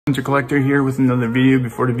Collector here with another video.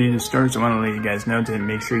 Before the video starts, I want to let you guys know to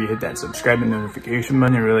make sure you hit that subscribe and notification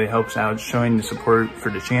button. It really helps out showing the support for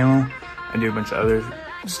the channel. I do a bunch of other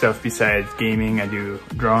stuff besides gaming. I do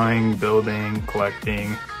drawing, building,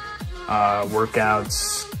 collecting,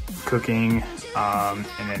 workouts, cooking, and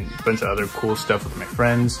then a bunch of other cool stuff with my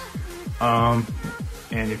friends. And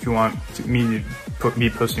if you want me to be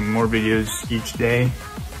posting more videos each day,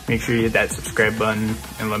 make sure you hit that subscribe button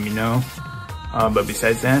and let me know. But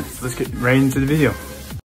besides that, let's get right into the video.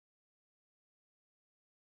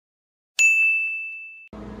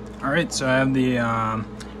 Alright, so I have the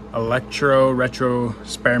Electro Retro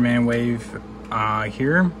Spider-Man Wave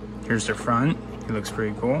here. Here's the front. He looks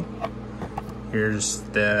pretty cool. Here's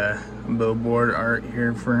the billboard art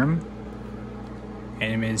here for him.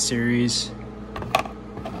 Animated series.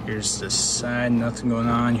 Here's the side, nothing going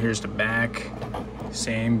on. Here's the back.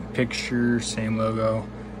 Same picture, same logo.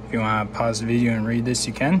 If you want to pause the video and read this,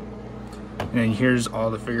 you can. And then here's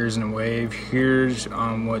all the figures in the wave. Here's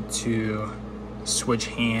what to switch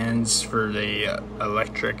hands for the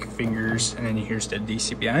electric figures. And then here's the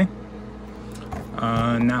DCPI.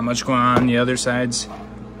 Not much going on the other sides.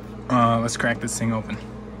 Let's crack this thing open.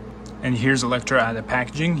 And here's Electro out of the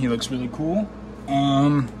packaging. He looks really cool.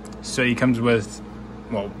 So he comes with,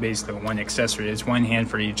 well, basically one accessory. It's one hand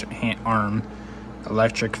for each arm.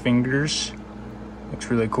 Electric fingers. Looks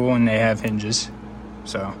really cool, and they have hinges,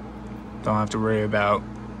 so don't have to worry about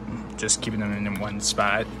just keeping them in one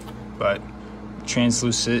spot. But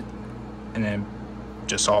translucent, and then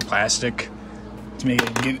just all plastic to make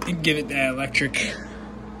it give it that electric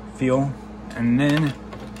feel. And then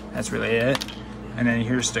that's really it. And then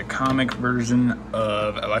here's the comic version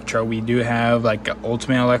of Electro. We do have like an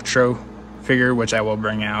Ultimate Electro figure, which I will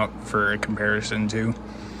bring out for a comparison too.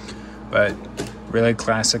 But really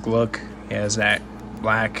classic look. He has that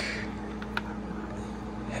black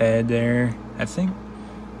head there, I think,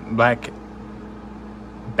 black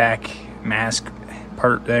back mask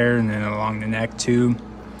part there, and then along the neck too,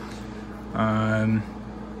 and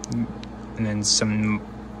then some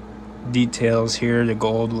details here, the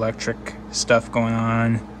gold electric stuff going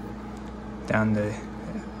on down the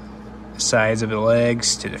sides of the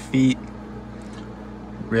legs to the feet,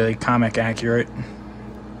 really comic accurate.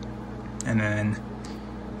 And then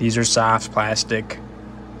these are soft plastic,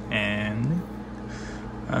 and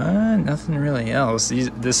nothing really else.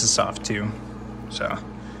 This is soft too. So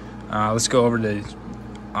let's go over the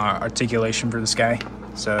articulation for this guy.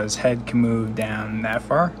 So his head can move down that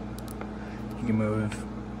far. You can move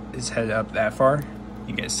his head up that far.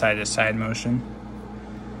 You get side to side motion.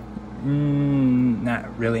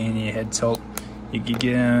 Not really any head tilt. You can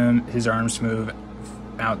get his arms move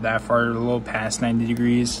out that far, a little past 90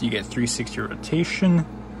 degrees. You get 360 rotation.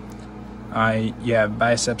 You have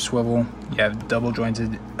bicep swivel. You have double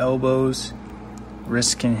jointed elbows.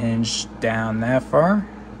 Wrist can hinge down that far,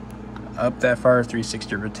 up that far,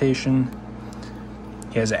 360 rotation.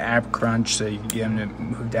 He has an ab crunch, so you can get him to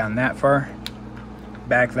move down that far,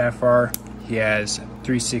 back that far. He has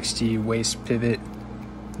 360 waist pivot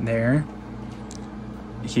there.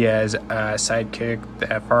 He has a side kick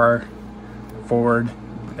that far, forward.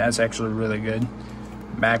 That's actually really good.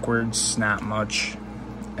 Backwards, not much.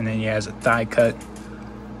 And then he has a thigh cut,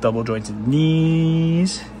 double jointed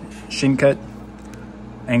knees, shin cut.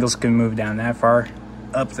 Ankles can move down that far,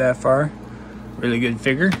 up that far. Really good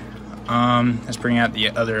figure. Let's bring out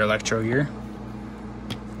the other Electro here.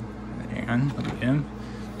 Hang on, look at him.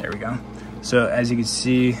 There we go. So as you can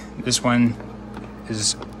see, this one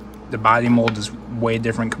is, the body mold is way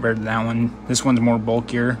different compared to that one. This one's more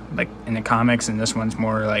bulkier, like in the comics, and this one's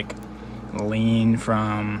more like lean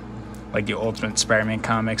from like the Ultimate Spider-Man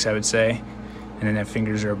comics, I would say. And then the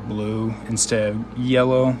fingers are blue instead of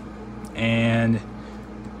yellow. And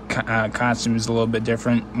costume is a little bit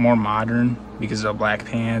different, more modern because of black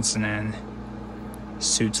pants, and then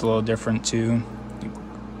suit's a little different too.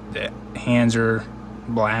 The hands are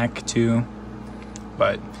black too,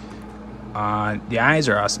 but the eyes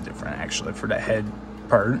are also different actually for the head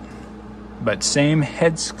part. But same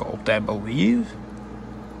head sculpt, I believe.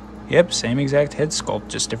 Yep, same exact head sculpt,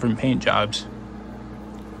 just different paint jobs.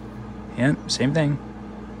 Yep, same thing.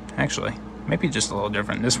 Actually, maybe just a little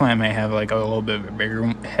different. This one I may have like a little bit of a bigger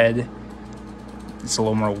head. It's a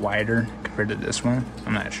little more wider compared to this one.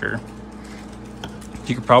 I'm not sure.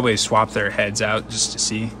 You could probably swap their heads out just to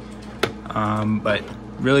see. But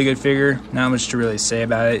really good figure. Not much to really say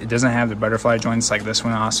about it. It doesn't have the butterfly joints like this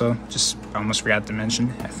one also. Just almost forgot to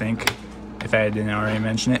mention, I think, if I didn't already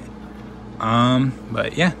mention it.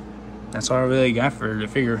 But yeah. That's all I really got for the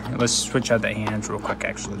figure. Let's switch out the hands real quick,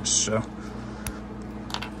 actually, just so.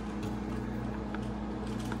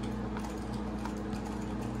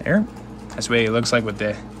 there. That's what he looks like with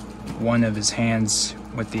the one of his hands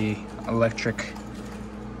with the electric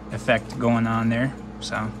effect going on there.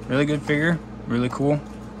 So really good figure, really cool,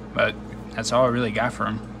 but that's all I really got for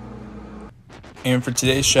him. And for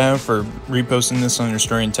today's shout out for reposting this on your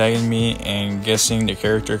story and tagging me and guessing the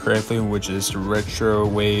character correctly, which is Retro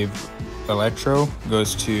Wave Electro,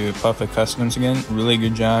 goes to Puffet Customs again. Really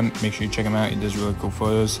good job. Make sure you check him out. He does really cool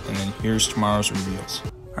photos. And then here's tomorrow's reveals.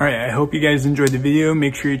 Alright, I hope you guys enjoyed the video.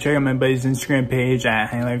 Make sure you check out my buddy's Instagram page at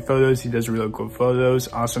Highlight Photos. He does really cool photos.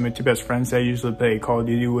 Also, my two best friends that I usually play Call of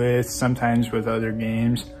Duty with, sometimes with other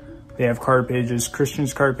games. They have card pages.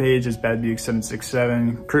 Christian's card page is Bad Buick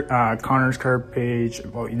 767. Connor's card page,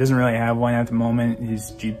 well, he doesn't really have one at the moment.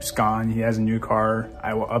 His Jeep's gone. He has a new car.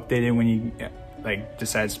 I will update it when he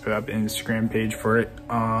decides to put up an Instagram page for it.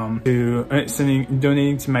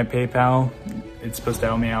 Donating to my PayPal. It's supposed to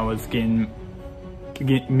help me out with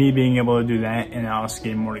me being able to do that, and also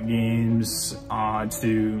getting more games to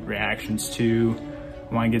do reactions to.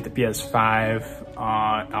 I want to get the PS5.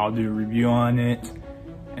 I'll do a review on it,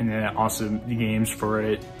 and then also the games for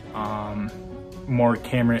it.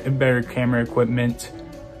 Better camera equipment,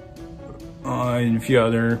 and a few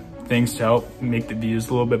other things to help make the views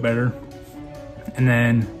a little bit better. And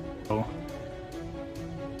then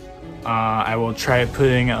I will try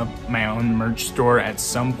putting up my own merch store at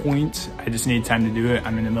some point. I just need time to do it.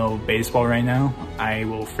 I'm in the middle of baseball right now. I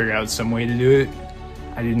will figure out some way to do it.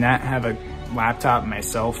 I do not have a laptop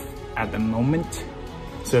myself at the moment,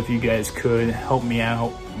 so if you guys could help me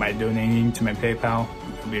out by donating to my PayPal,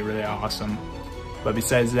 it would be really awesome. But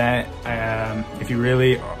besides that, if you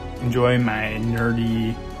really enjoy my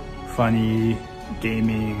nerdy, funny,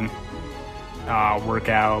 gaming,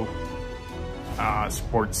 workout,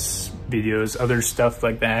 sports videos, other stuff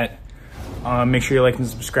like that, make sure you like and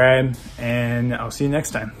subscribe, and I'll see you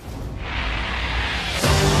next time.